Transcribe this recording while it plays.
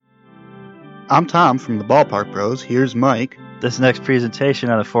I'm Tom from the Ballpark Bros. Here's Mike. This next presentation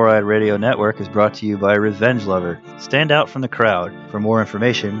on the Four Eyed Radio Network is brought to you by Revenge Lover. Stand out from the crowd. For more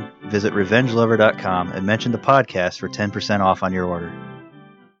information, visit revengelover.com and mention the podcast for 10% off on your order.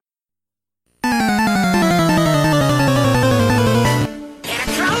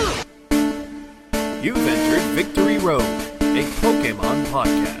 You've entered Victory Road, a Pokemon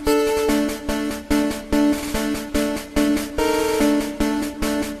podcast.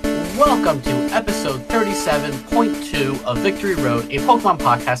 Welcome to episode 37.2 of Victory Road, a Pokemon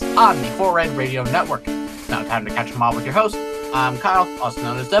podcast on the Four Eyed Radio Network. Now time to catch them all with your host. I'm Kyle, also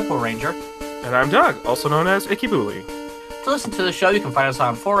known as Deadpool Ranger. And I'm Doug, also known as Ikibuli. To listen to the show, you can find us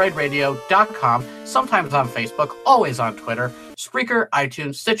on foureyedradio.com, sometimes on Facebook, always on Twitter, Spreaker,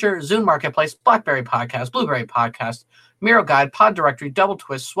 iTunes, Stitcher, Zune Marketplace, BlackBerry Podcast, Blueberry Podcast, Miro Guide, Pod Directory, Double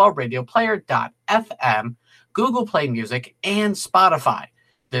Twist, Swell Radio, Player.fm, Google Play Music, and Spotify.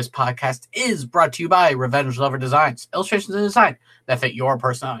 This podcast is brought to you by Revenge Lover Designs, illustrations and design that fit your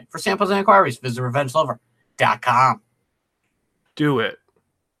personality. For samples and inquiries, visit revengelover.com. Do it.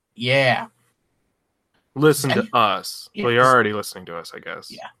 Yeah. Listen to us. Yeah, well, you're already listening to us, I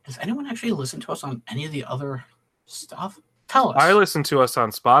guess. Yeah. Does anyone actually listen to us on any of the other stuff? Tell us. I listen to us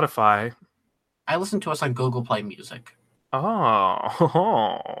on Spotify. I listen to us on Google Play Music.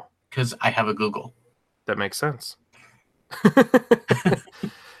 Oh. Because I have a Google. That makes sense.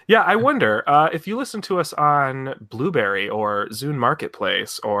 Yeah, I wonder if you listen to us on Blueberry or Zune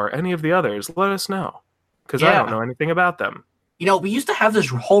Marketplace or any of the others, let us know. Because I don't know anything about them. You know, we used to have this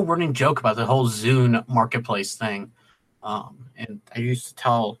whole running joke about the whole Zune Marketplace thing. And I used to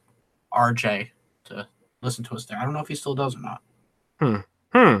tell RJ to listen to us there. I don't know if he still does or not.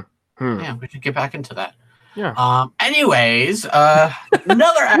 Yeah, we should get back into that. Yeah. Anyways,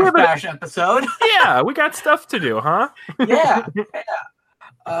 another Ash Bash episode. Yeah, we got stuff to do, huh? Yeah.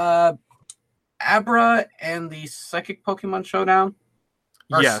 Abra and the Psychic Pokemon Showdown.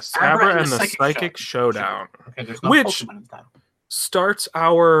 Yes, Abra and the Psychic Showdown. Okay, there's no which Pokemon in the title. Starts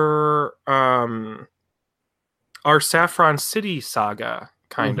our Saffron City saga,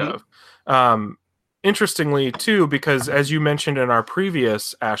 kind of. Interestingly, too, because as you mentioned in our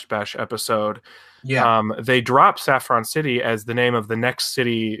previous Ash Bash episode, they dropped Saffron City as the name of the next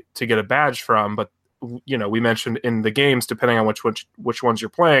city to get a badge from, but you know, we mentioned in the games, depending on which ones you're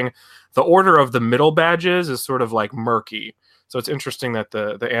playing, the order of the middle badges is sort of like murky. So it's interesting that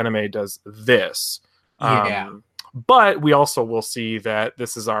the anime does this. But we also will see that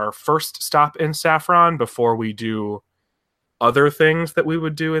this is our first stop in Saffron before we do other things that we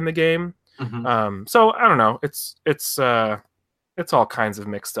would do in the game. So I don't know. It's all kinds of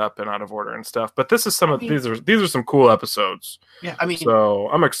mixed up and out of order and stuff. But this is these are some cool episodes. Yeah, I mean, so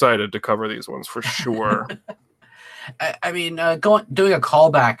I'm excited to cover these ones for sure. I mean, doing a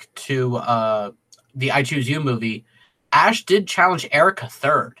callback to the I Choose You movie, Ash did challenge Erica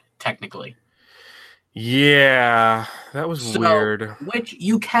third, technically. Yeah, that was weird. Which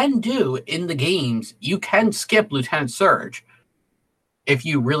you can do in the games. You can skip Lieutenant Surge if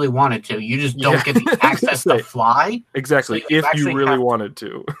you really wanted to. You just don't get the access to fly. Exactly, so if you really wanted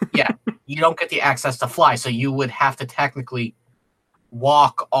to. Yeah, you don't get the access to fly, so you would have to technically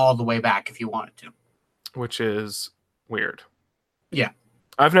walk all the way back if you wanted to. Which is weird. Yeah.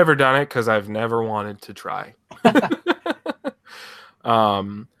 I've never done it because I've never wanted to try.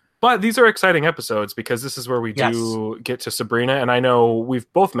 But these are exciting episodes because this is where we do get to Sabrina, and I know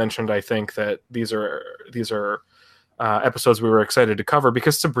we've both mentioned, I think, that these are episodes we were excited to cover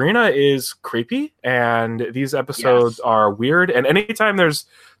because Sabrina is creepy, and these episodes are weird. And anytime there's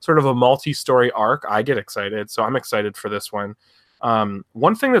sort of a multi-story arc, I get excited. So I'm excited for this one.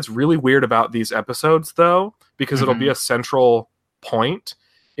 One thing that's really weird about these episodes, though, because it'll be a central point,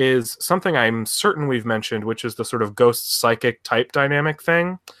 is something I'm certain we've mentioned, which is the sort of ghost psychic type dynamic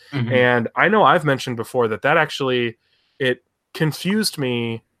thing. And I know I've mentioned before that actually, it confused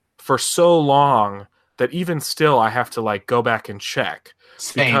me for so long that even still I have to like go back and check.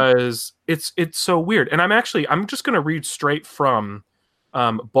 Because it's so weird. And I'm just going to read straight from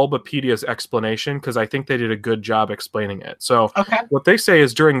Bulbapedia's explanation because I think they did a good job explaining it. So what they say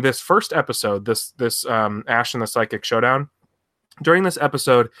is during this first episode, this Ash and the Psychic Showdown, during this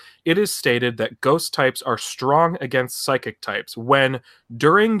episode, it is stated that ghost types are strong against psychic types when,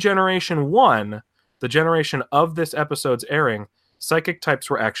 during Generation 1, the generation of this episode's airing, psychic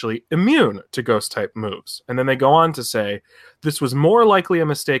types were actually immune to ghost type moves. And then they go on to say, this was more likely a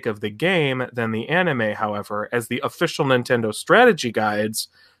mistake of the game than the anime, however, as the official Nintendo strategy guides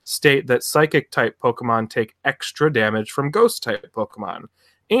state that psychic type Pokemon take extra damage from ghost type Pokemon.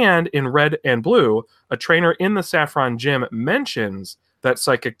 And in Red and Blue, a trainer in the Saffron Gym mentions that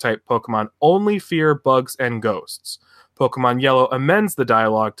Psychic-type Pokemon only fear bugs and ghosts. Pokemon Yellow amends the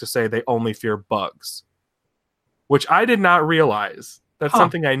dialogue to say they only fear bugs, which I did not realize. That's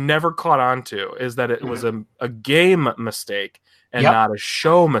something I never caught on to, is that it was a game mistake and not a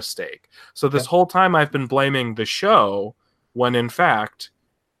show mistake. So this whole time I've been blaming the show when in fact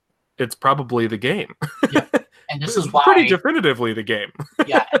it's probably the game. And this is why pretty definitively the game. And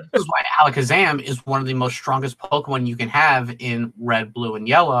this is why Alakazam is one of the most strongest Pokemon you can have in Red, Blue, and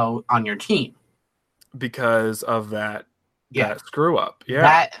Yellow on your team. Because of that screw up. Yeah.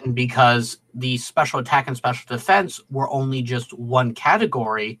 That, and because the special attack and special defense were only just one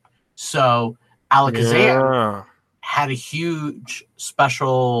category. So Alakazam had a huge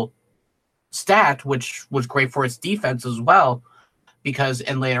special stat, which was great for its defense as well.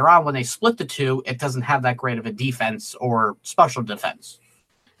 And later on, when they split the two, it doesn't have that great of a defense or special defense.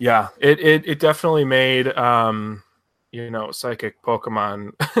 Yeah, it definitely made Psychic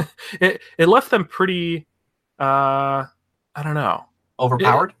Pokemon. it left them pretty I don't know,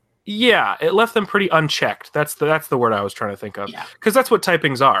 overpowered. It left them pretty unchecked. That's the word I was trying to think of. Yeah, because that's what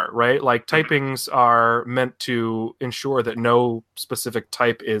typings are, right? Like typings are meant to ensure that no specific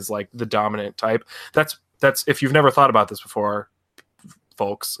type is like the dominant type. That's if you've never thought about this before,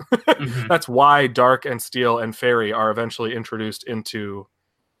 folks. That's why Dark and Steel and Fairy are eventually introduced into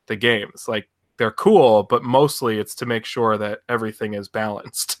the games. Like, they're cool, but mostly it's to make sure that everything is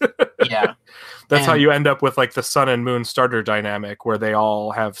balanced. That's how you end up with like the Sun and Moon starter dynamic, where they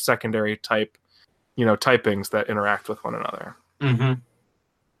all have secondary typings that interact with one another.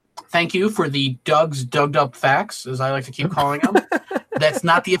 Thank you for the Doug's Dugged Up Facts, as I like to keep calling them. That's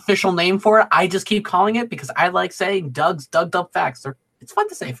not the official name for it. I just keep calling it because I like saying Doug's Dugged Up Facts. It's fun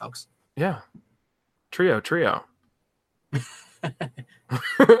to say, folks. Yeah. Trio. We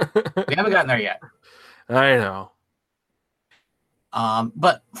haven't gotten there yet. I know.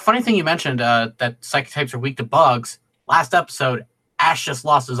 But funny thing you mentioned that psychic types are weak to bugs. Last episode, Ash just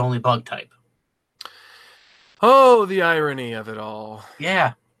lost his only bug type. Oh, the irony of it all.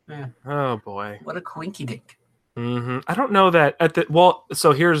 Yeah. Oh boy. What a coinky dink. I don't know that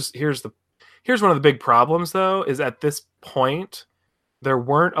so here's one of the big problems though, is at this point there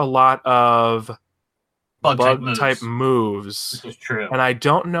weren't a lot of bug type moves. This is true. And I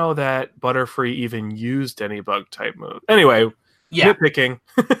don't know that Butterfree even used any bug type moves. Anyway, nitpicking.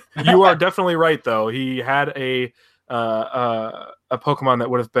 You are definitely right though. He had a Pokemon that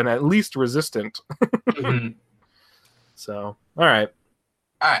would have been at least resistant. So, all right.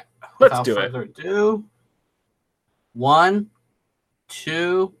 Let's do it. Without further ado. 1,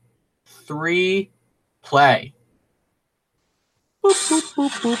 2, 3, play. It's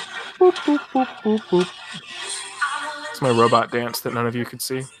my robot dance that none of you could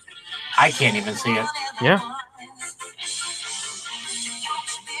see. I can't even see it. Yeah.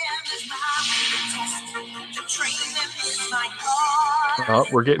 Oh,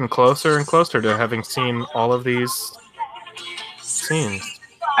 we're getting closer and closer to having seen all of these scenes.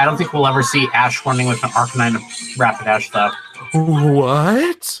 I don't think we'll ever see Ash running with an Arcanine Rapidash, though.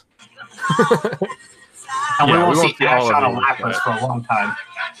 What? And we won't see Ash on a Lapras for a long time.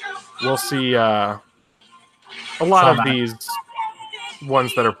 We'll see a lot of these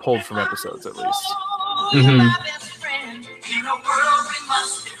ones that are pulled from episodes, at least.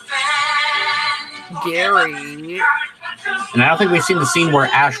 Gary. And I don't think we've seen the scene where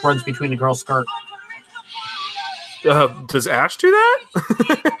Ash runs between the girl's skirt. Does Ash do that?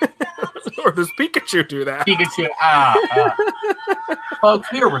 Or does Pikachu do that? Pikachu.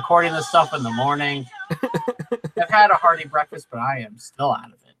 Folks, we are recording this stuff in the morning. I've had a hearty breakfast, but I am still out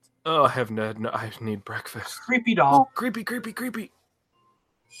of it. Oh, I need breakfast. Creepy doll. Oh, creepy.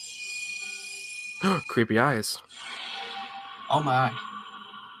 Creepy eyes. Oh my.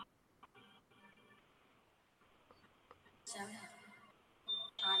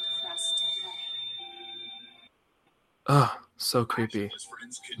 Oh, so creepy.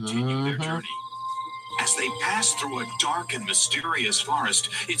 As they pass through a dark and mysterious forest,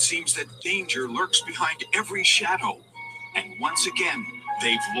 it seems that danger lurks behind every shadow. And once again,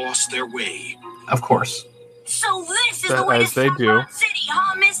 they've lost their way. Of course. So this is the way to Sunbird City,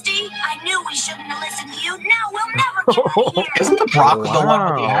 huh, Misty? I knew we shouldn't have listened to you. Now we'll never get here. Isn't the Brock the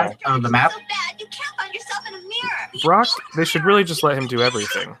one with the map? So bad, you can't find yourself in a mirror. Brock, they should really just let him do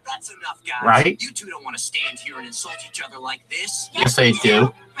everything. That's enough, guys. Right? You two don't want to stand here and insult each other like this. Yes, they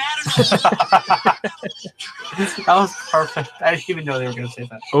do. That was perfect. I didn't even know they were going to say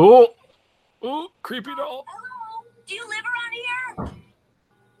that. Oh, creepy doll. Hello? Do you live around here?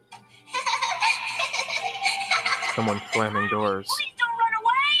 Someone slamming doors. Please don't run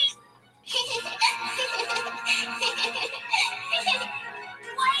away.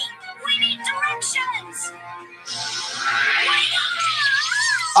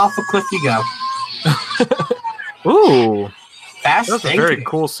 off a cliff you go. Ooh, Fast. that's a very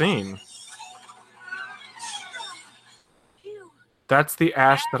cool scene. That's the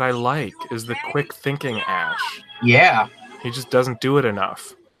Ash that I like, is the quick thinking Ash. Yeah. He just doesn't do it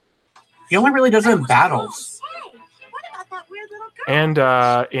enough. He only really does it in battles. And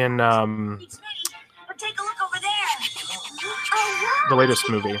in Take a look over there. the latest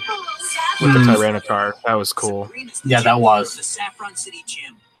movie with the Tyranitar, that was cool. Yeah, that was. The Saffron City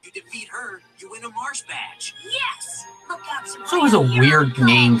Gym. You defeat her, you win a Marsh badge. Yes. Look out, It's always a weird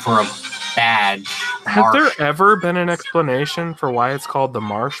name for a badge. Has there Marsh. ever been an explanation for why it's called the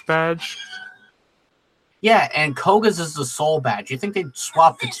Marsh badge? Yeah, and Koga's is the soul badge. You think they'd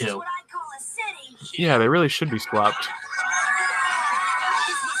swap the This is two? what I call a city. Yeah, they really should be swapped.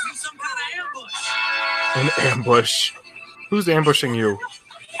 This must be some kind of ambush. An ambush. Who's ambushing you?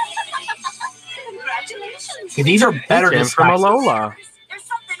 Congratulations. Okay, these are better Came from disguises. Alola. There's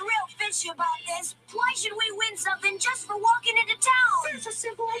something real fishy about this. Why should we win something just for walking into town? There's a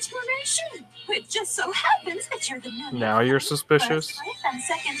simple explanation. It just so happens that you're the millionth Now you're suspicious. first and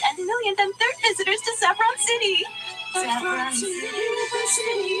second and millionth and third visitors to Saffron City. Saffron City.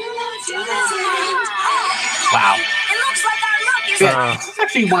 Wow. It looks like our luck is Yeah, this is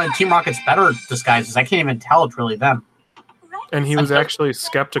actually one of Team Rocket's better disguises. I can't even tell it's really them, And he was actually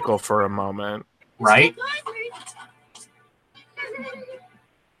skeptical for a moment. right?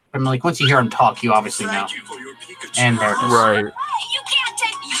 I mean, like, once you hear him talk, you obviously know. Thank you for your Pikachu. And there it is. Right. You can't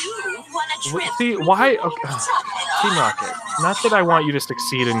take you won a trip. See, why? Okay. Team Rocket. Not that I want you to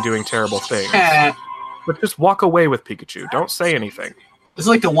succeed in doing terrible things, Eh, but just walk away with Pikachu. Don't say anything. this is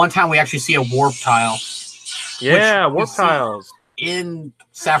like the one time we actually see a warp tile Yeah, you warp see- tiles. in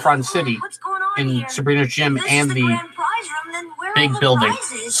Saffron City, What's going on in here? Sabrina's gym This and is the grand prize room, then where are big the building.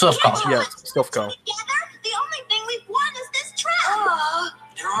 prizes? Silphco. Yes, Silphco. Together, the only thing we've won is this trip.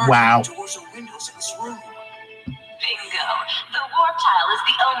 There are Wow. doors or windows in this room. Bingo. The warp tile is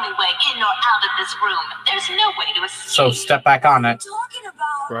the only way in or out of this room. There's no way to escape. So step back on it. Talking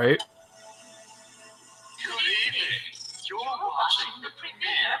about Right? Good evening. You're Watching the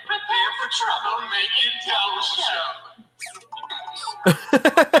premiere. Prepare for trouble. Make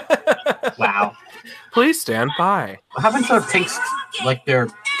it Wow. Please stand by. What happened to their pink, like their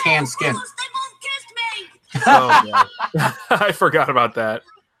tan skin? they both kissed me. Oh, yeah. I forgot about that.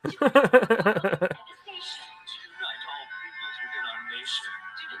 Unite all peoples within our nation.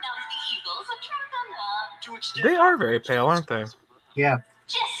 To denounce the evils of Trapella. To extend They are very pale, aren't they? Yeah.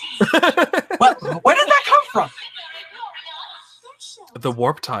 Jesse. What? Where did that come from? The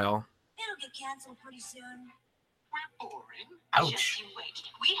warp tile. It'll get canceled pretty soon. We're boring. Ouch. Just you wait.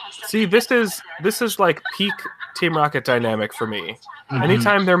 We have something See, this is like peak Team Rocket dynamic for me. Mhm.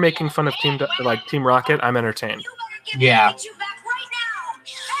 Anytime they're making fun of Team Rocket, I'm entertained. You better get Yeah. Pikachu back right now.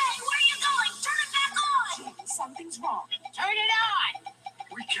 Hey, where are you going? Turn it back on. Something's wrong. Turn it on.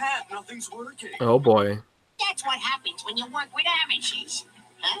 We can't. Nothing's working. Oh boy. That's what happens when you work with amateurs.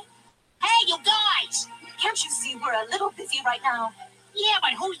 Huh? Hey, you guys! Can't you see we're a little busy right now? Yeah,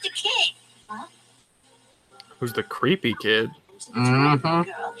 but who's the kid? Who's the creepy kid? Mhm. girl.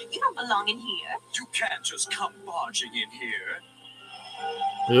 You don't belong in here. You can't just come barging in here.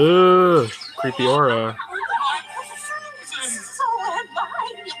 Ugh, creepy aura. So am I.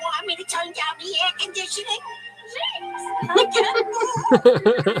 You want me to turn down the air conditioning?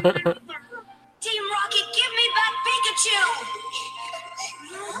 Team Rocket, give me back Pikachu!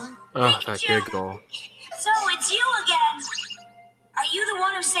 Oh, that giggle. So it's you again. Are you the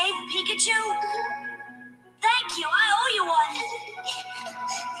one who saved Pikachu? Thank you, I owe you one.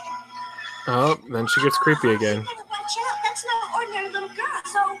 Oh, then she gets creepy again. Watch out, that's no ordinary little girl.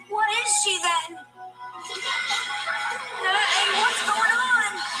 So what is she then? Hey, what's going on?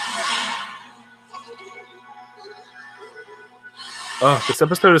 Oh, this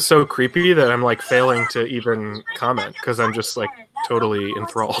episode is so creepy that I'm like failing to even comment because I'm just like totally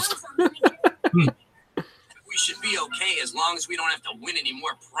enthralled. We should be okay as long as we don't have to win any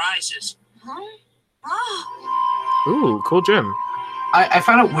more prizes. Huh? Oh, Ooh, cool gym. I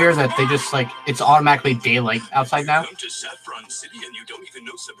found it weird that they just like it's automatically daylight outside now. Come to Saffron City and you don't even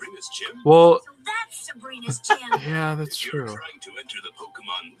know Sabrina's gym? Well, so that's Sabrina's gym. yeah, that's You're true. trying to enter the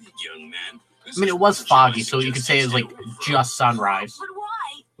Pokemon League, young man. This I mean, is it was what foggy, I so you could say it was suggest like you just sunrise. But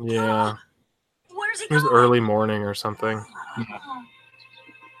why? Yeah, Where's he it was going? early morning or something. Yeah.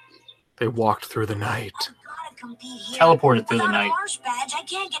 They walked through the night. Gotta compete here. Teleported through the Without a night. Marsh badge, I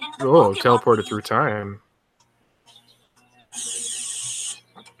can't get into the Oh, Pokemon teleported League. through time.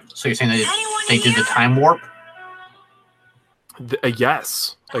 So you're saying Anyone they did the here? time warp?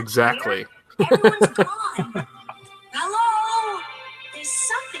 Yes, exactly. Everyone's gone. Hello? There's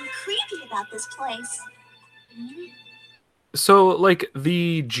something about this place. So, like,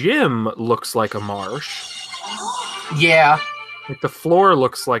 the gym looks like a marsh. Yeah. Like, the floor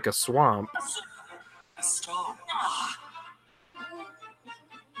looks like a swamp.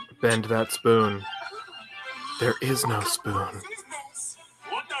 Bend that spoon. There is no spoon.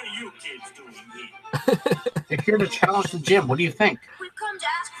 What are you kids doing here? They're here to challenge the gym. What do you think? We've come to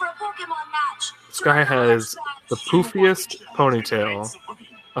ask for a Pokemon match. This guy has the poofiest ponytail,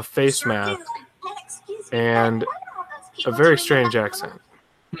 a face mask, and a very strange accent.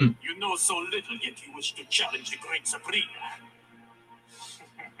 You know so little, yet you wish to challenge the great Sabrina.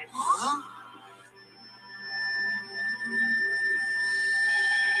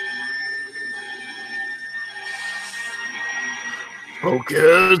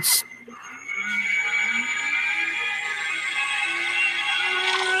 Focus.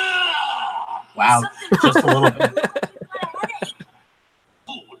 Wow. Just a little bit.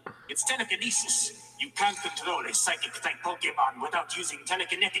 It's telekinesis. You can't control a psychic-type Pokemon without using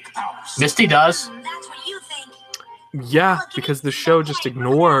telekinetic powers. Misty does. That's what you think. Yeah, because the show just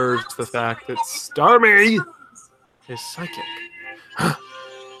ignores the fact that Starmie is psychic.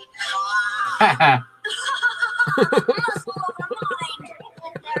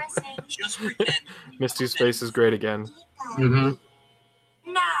 Just pretend. Misty's face is great again. Mm-hmm.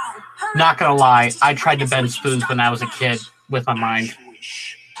 Now, hurry. Not gonna lie, I tried to bend spoons when I was a kid with my mind.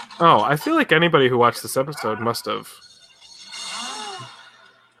 Oh, I feel like anybody who watched this episode must have.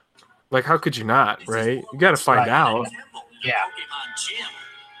 Like, how could you not, right? You gotta find out. Yeah. Pokemon Gym.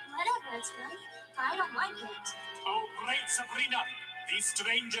 Whatever, it's right. I don't like it. Oh, great Sabrina! These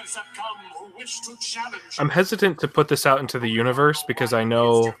strangers have come who wish to challenge. I'm hesitant to put this out into the universe because I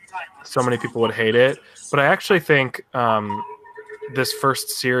know so many people would hate it, but I actually think this first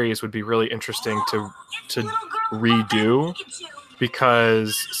series would be really interesting to redo,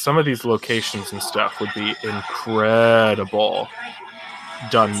 because some of these locations and stuff would be incredible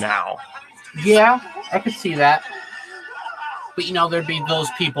done now. Yeah, I could see that. But you know, there'd be those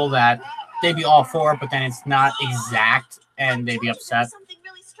people that they'd be all for it, but then it's not exact, and they'd be upset. Something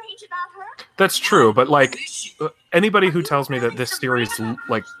really strange about her. That's true, but like anybody who tells me that this series,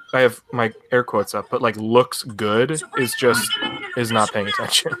 like, I have my air quotes up, but like looks good is not paying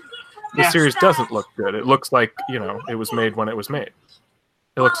attention. The series doesn't look good. It looks like, you know, it was made when it was made.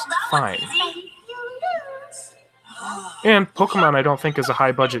 It looks fine. And Pokemon, I don't think, is a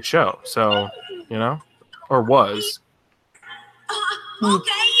high budget show, so, you know, or was. Okay, you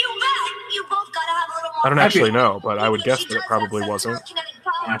bet. You both gotta have a little more. I don't actually know, but I would guess that it probably wasn't.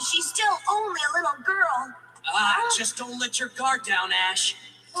 Yeah. She's still only a little girl. Just don't let your guard down, Ash.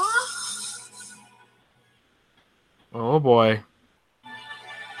 Huh? Oh boy.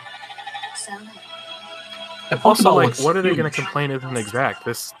 So, The Also, Pokeball like, looks what are they huge. going to complain isn't exact?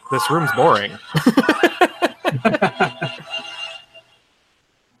 This room's boring.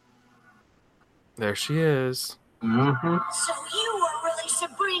 There she is. Mm-hmm. so you are really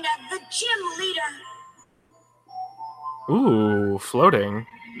Sabrina, the gym leader. Ooh, floating.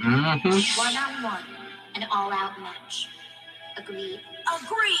 Mm-hmm. 1-on-1, an all-out match. Agreed?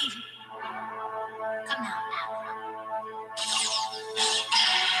 Agreed. Come out now.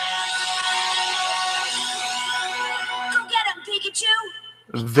 Go get him, Pikachu.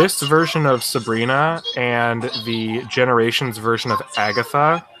 This version of Sabrina and the Generations version of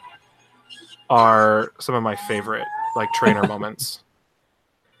Agatha are some of my favorite, like, trainer moments.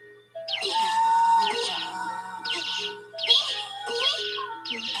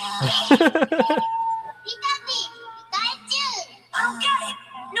 I don't get it.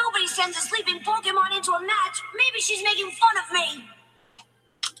 Nobody sends a sleeping Pokemon into a match. Maybe she's making fun of me.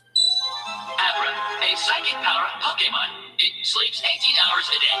 Abra, a psychic power Pokemon. It sleeps 18 hours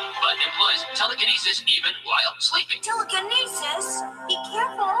a day, but employs telekinesis even while sleeping. Telekinesis? Be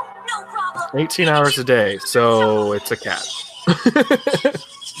careful. No problem. 18 hours a day, so it's a cat.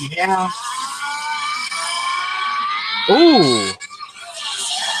 Yeah. Ooh!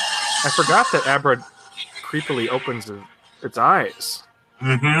 I forgot that Abra creepily opens its eyes.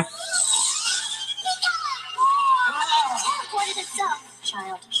 Mm-hmm. What is itself?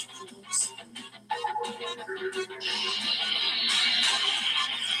 Childish fools.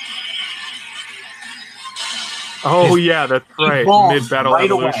 Oh, yeah, that's right. evolves Mid-battle right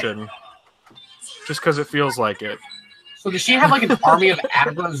away. evolution. Just because it feels like it. So does she have like an army of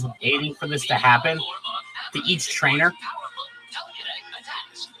Abras waiting for this to happen? To each trainer?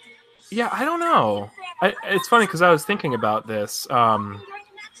 Yeah, I don't know. It's funny because I was thinking about this.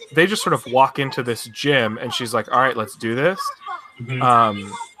 They just sort of walk into this gym, and she's like, all right, let's do this.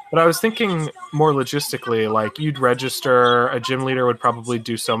 Mm-hmm. But I was thinking more logistically, like you'd register, a gym leader would probably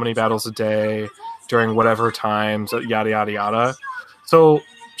do so many battles a day during whatever times, yada, yada, yada. So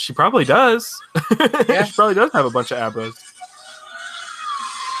she probably does. Yeah. She probably does have a bunch of Abras.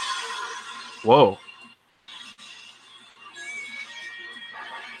 Whoa.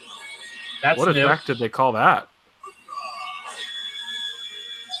 That's What new. attack did they call that?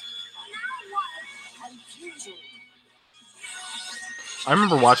 I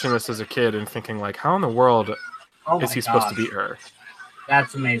remember watching this as a kid and thinking, like, how in the world Oh is my he supposed to gosh. beat her?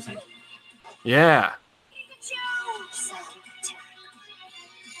 That's amazing. Yeah.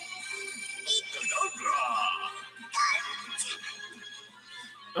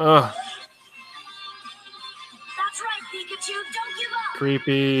 Ugh, That's right, Pikachu. Don't give up.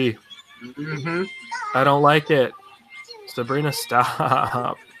 creepy. Mm-hmm. I don't like it. Sabrina, stop.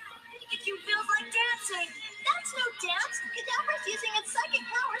 Pikachu feels like dancing. That's no dance. Kadabra's using its psychic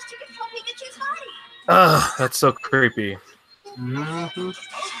powers to control Pikachu's body. Ugh, that's so creepy. Mm-hmm.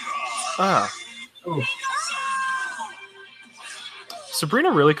 Ah. Ooh.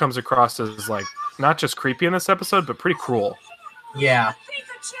 Sabrina really comes across as, like, not just creepy in this episode, but pretty cruel. Yeah.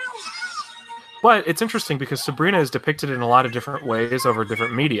 But it's interesting because Sabrina is depicted in a lot of different ways over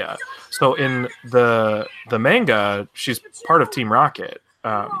different media. So in the manga, she's part of Team Rocket.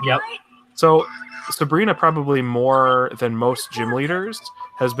 Yep. So Sabrina, probably more than most gym leaders,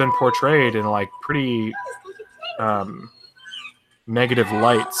 has been portrayed in like pretty negative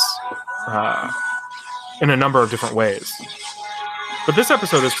lights in a number of different ways. But this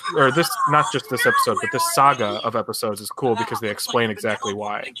episode is, or this, not just this episode, but this saga of episodes is cool because they explain exactly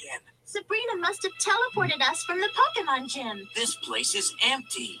why. Sabrina must have teleported us from the Pokemon gym. This place is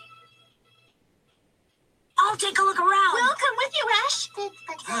empty. I'll take a look around. We'll come with you, Ash.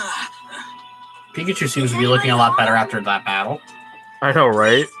 Pikachu seems to be looking a lot better after that battle. I know,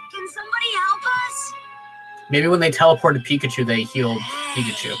 right? Can somebody help us? Maybe when they teleported Pikachu, they healed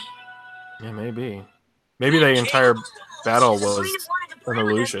Pikachu. Yeah, maybe. Maybe the entire battle was Sabrina wanted to an play with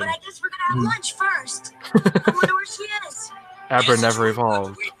us, illusion. but I guess we're gonna have lunch first. I wonder where she is. Abra never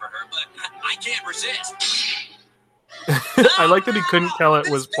evolved. Wait for her, but I can't resist. I like that he couldn't tell it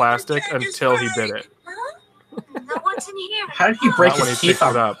was plastic until he bit it. Huh? Now what's in here? How did he break Not when his he teeth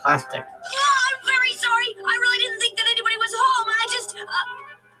picked it on up. plastic? I'm very sorry. I really didn't think that anybody was home. I just.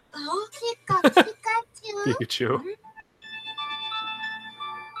 Oh, Pikachu. Pikachu.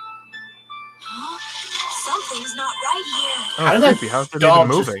 Something's not right here. Oh, How did that creepy. How's it dog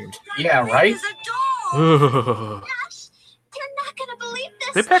even just- moving? Yeah, right? There's a door. Ugh. Ash, you're not gonna believe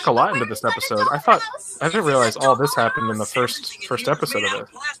this. They pack a lot into We're this inside a episode. I thought dollhouse. I didn't realize all this happened in the first episode of it.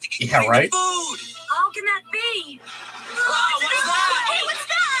 Yeah, right? Food. How can that be? Oh, what's that? Hey, what's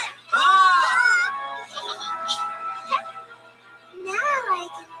that? Now I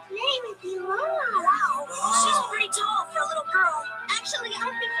can play with you more. Wow, she's pretty tall for a little girl. Actually, I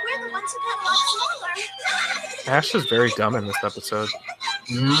think we're the ones who got a lot smaller. Ash is very dumb in this episode,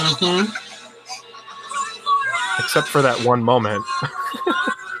 Mm-hmm. except for that one moment,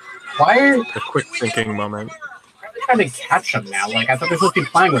 Why are the quick thinking moment. they trying to catch him now? Like, I thought they were supposed to be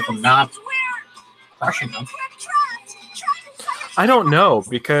playing with him, not crushing him. I don't know,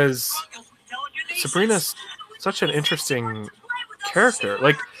 because Sabrina's such an interesting character.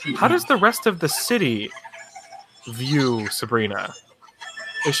 Like, how does the rest of the city view Sabrina?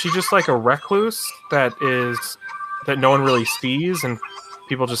 Is she just like a recluse that no one really sees and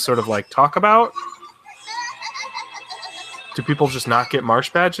people just sort of like talk about? Do people just not get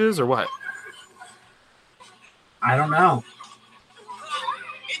marsh badges or what? I don't know.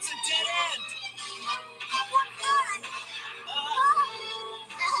 It's a dead end.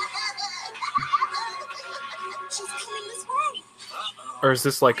 She's coming this way. Or is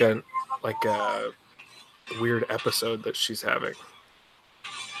this like a weird episode that she's having?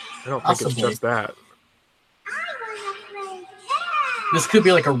 I don't think it's Possibly. just that. I wanna play. This could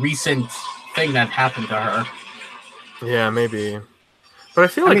be like a recent thing that happened to her. Yeah, maybe. But I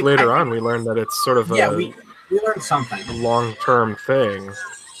feel I like mean, later I- on we learned that it's sort of Yeah, a we learned something. long-term thing.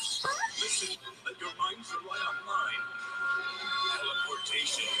 Listen, let your minds rely on mine.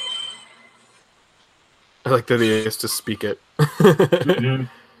 Teleportation. I like that he has to speak it. Mhm.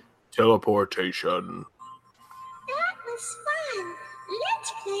 Teleportation. That was fun.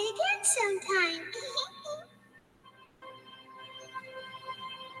 Let's play again sometime.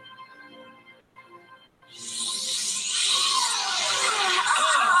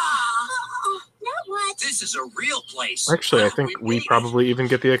 Now what? This is a real place. Actually, I think we probably even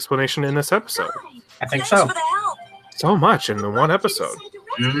get the explanation in this episode. I think Thanks so. for the help. So much in the one episode.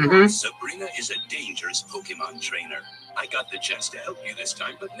 Mhm. Sabrina is a dangerous Pokemon trainer. I got the chance to help you this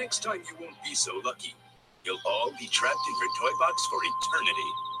time, but next time you won't be so lucky. You'll all be trapped in your toy box for eternity.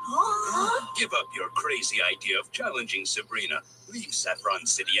 Give up your crazy idea of challenging Sabrina. Leave Saffron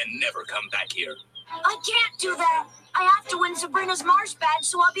City and never come back here. I can't do that. I have to win Sabrina's Marsh badge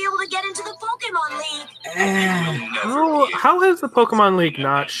so I'll be able to get into the Pokemon League. How has the Pokemon League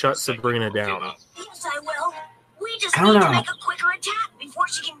not shut Sabrina down? Yes, I will. We just I don't need know. to make a quicker attack before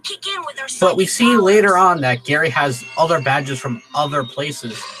she can kick in with her But we psychic see powers. later on that Gary has other badges from other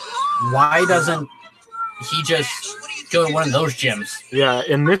places. Why doesn't he just go to one of those gyms? Yeah,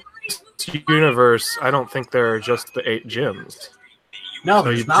 in this universe, I don't think there are just the 8 gyms. No, So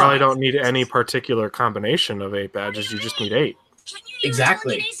there's you not. probably don't need any particular combination of 8 badges. You just need 8. Can you use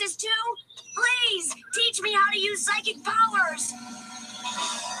Exactly. telekinesis too? Please, teach me how to use psychic powers.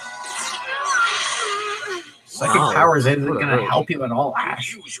 Psychic Wow. powers isn't What a going to hurt. help you at all,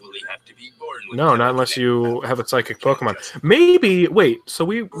 Ash. You usually have to be born with No, not unless you have a psychic Pokemon. Maybe, wait, so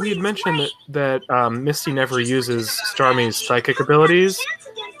we had mentioned that Misty never uses Starmie's psychic abilities. Chance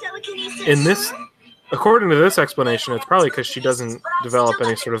against telekinesis. In this, according to this explanation, it's probably because she doesn't develop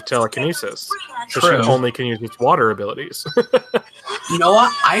any sort of telekinesis. So True. she only can use its water abilities. You know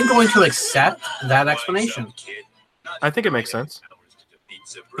what? I'm going to accept that explanation. I think it makes sense.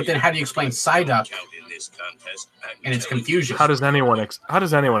 But then how do you explain Psyduck and its confusion? How does anyone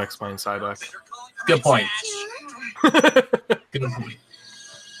explain Psyduck? Good point. Good point.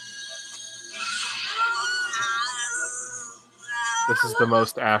 This is the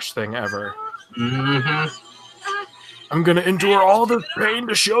most Ash thing ever. Mm-hmm. I'm gonna endure all this pain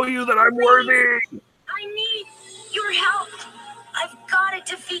to show you that I'm worthy. I need your help. I've got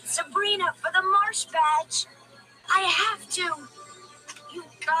to defeat Sabrina for the Marsh badge. I have to.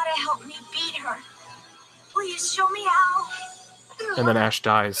 You've got to help me beat her. Please show me how. And then Ash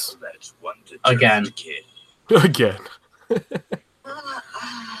dies. That's one to Again. the kid. Again.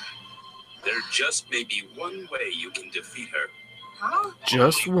 There just may be one way you can defeat her. Huh?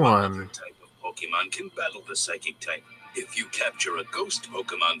 Just Only one. other type of Pokemon can battle the psychic type. If you capture a ghost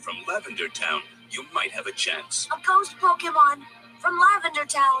Pokemon from Lavender Town, you might have a chance. A ghost Pokemon from Lavender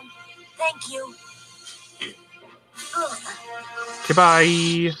Town. Thank you.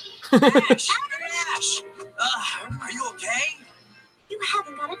 Goodbye. Ash! Are you okay? You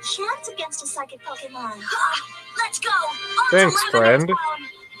haven't got a chance against a psychic Pokemon. Let's go. On to Thanks, Lavender friend. Town.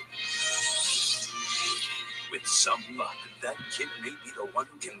 With some luck, that kid may be the one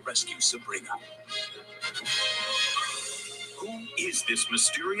who can rescue Sabrina. Who is this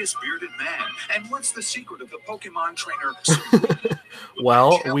mysterious bearded man? And what's the secret of the Pokemon trainer?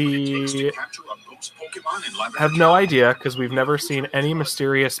 Well, It we takes to capture a ghost Pokemon in Lavender have no Town? idea because we've never seen any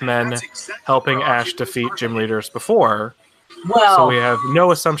mysterious men That's exactly helping where our Ash kid defeat was gym targeted. leaders before. Well, So we have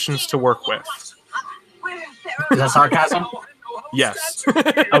no assumptions to work with. is that sarcasm? Yes.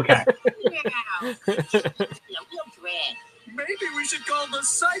 Okay. Maybe we should call the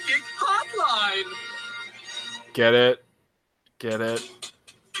psychic hotline. Get it? Get it?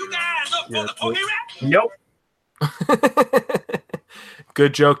 Look for the Yep. Nope.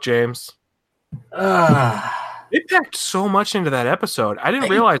 Good joke, James. Ugh. They packed so much into that episode. I didn't They-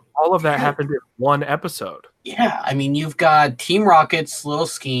 realize all of that happened in one episode. Yeah, I mean, you've got Team Rocket's little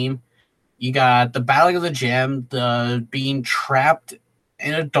scheme. You got the battling of the gym, the being trapped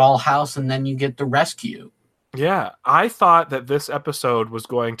in a dollhouse, and then you get the rescue. Yeah, I thought that this episode was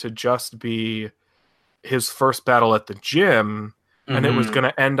going to just be his first battle at the gym, and it was Mhm. going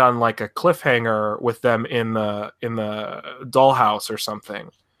to end on like a cliffhanger with them in the dollhouse or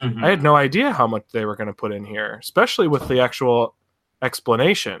something. Mhm. I had no idea how much they were going to put in here, especially with the actual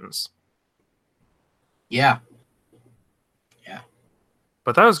explanations. Yeah.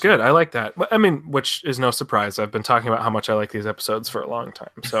 But that was good. I like that. I mean, which is no surprise. I've been talking about how much I like these episodes for a long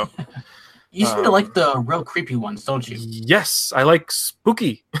time. So, You seem to like the real creepy ones, don't you? yes, I like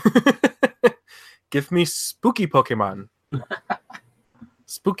spooky. Give me spooky Pokemon.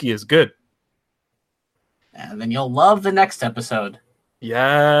 Spooky is good. And then you'll love the next episode.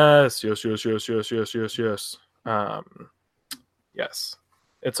 Yes. Yes.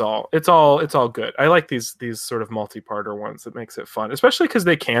 It's all good. I like these sort of multi-parter ones. That makes it fun, especially because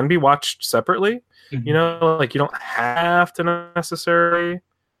they can be watched separately. Mhm. You know, like you don't have to necessarily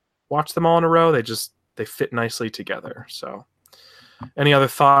watch them all in a row. They fit nicely together. So, any other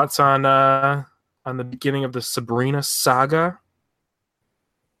thoughts on the beginning of the Sabrina saga?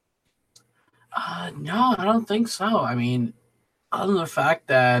 No, I don't think so. I mean, other than the fact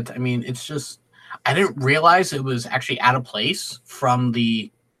that, I mean, it's just, I didn't realize it was actually out of place from the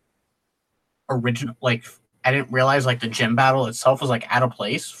original, like, I didn't realize, like, the gym battle itself was, like, out of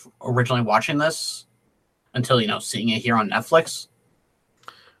place originally watching this. until, seeing it here on Netflix.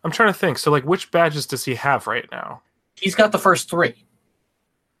 I'm trying to think. So, like, which badges does he have right now? He's got the first 3.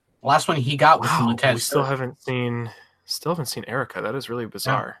 The last one he got was from Lieutenant. We still haven't seen Erica. That is really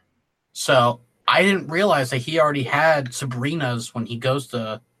bizarre. Yeah. So I didn't realize that he already had Sabrina's when he goes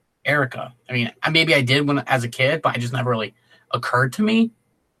to Erica. I mean, maybe I did as a kid, but it just never really occurred to me.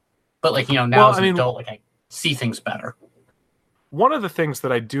 But now as an adult, I see things better. One of the things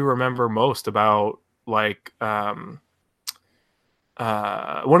that I do remember most about one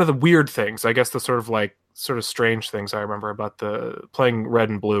of the weird things, I guess the sort of strange things I remember about the playing Red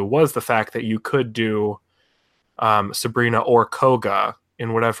and Blue was the fact that you could do Sabrina or Koga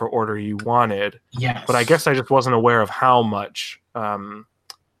in whatever order you wanted. Yes. But I guess I just wasn't aware of how much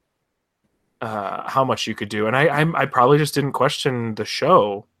you could do. And I probably just didn't question the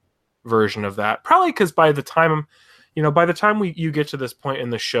show version of that. Probably because by the time you get to this point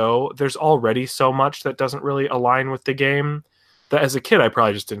in the show, there's already so much that doesn't really align with the game that as a kid, I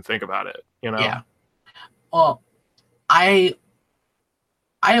probably just didn't think about it, Yeah. Well, I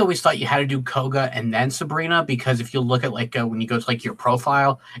always thought you had to do Koga and then Sabrina, because if you look at when you go to your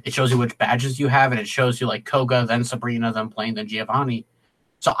profile, it shows you which badges you have, and it shows you Koga, then Sabrina, then Blaine, then Giovanni.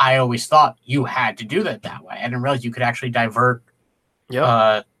 So I always thought you had to do that way. I didn't realize you could actually divert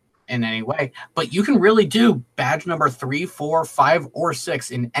in any way. But you can really do badge number 3, 4, 5, or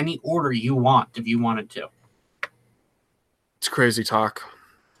 6 in any order you want if you wanted to. It's crazy talk.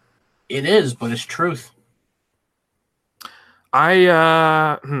 It is, but it's truth. I've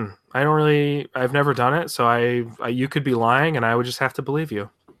never done it, so you could be lying and I would just have to believe you.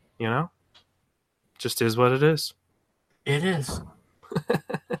 Just is what it is. It is. But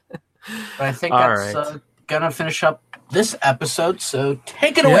I think that's gonna finish up this episode, so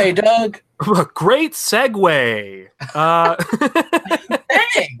take it away, Doug. Great segue.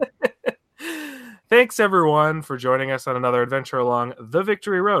 Hey! Thanks, everyone, for joining us on another adventure along the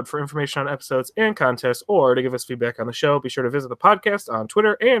Victory Road. For information on episodes and contests, or to give us feedback on the show, be sure to visit the podcast on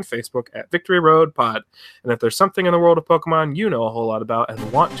Twitter and Facebook at Victory Road Pod. And if there's something in the world of Pokemon you know a whole lot about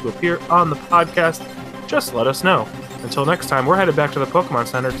and want to appear on the podcast, just let us know. Until next time, we're headed back to the Pokemon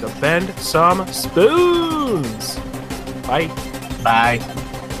Center to bend some spoons. Bye. Bye.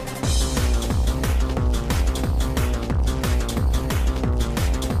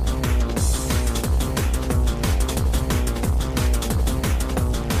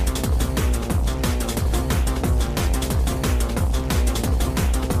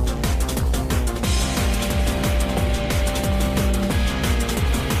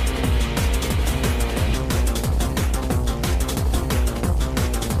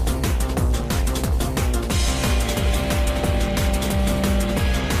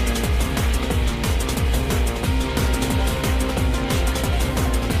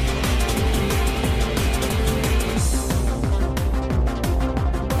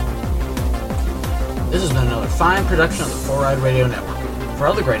 This has been another fine production of the 4-Ride Radio Network. For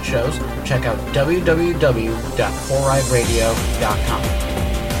other great shows, check out www.4rideradio.com.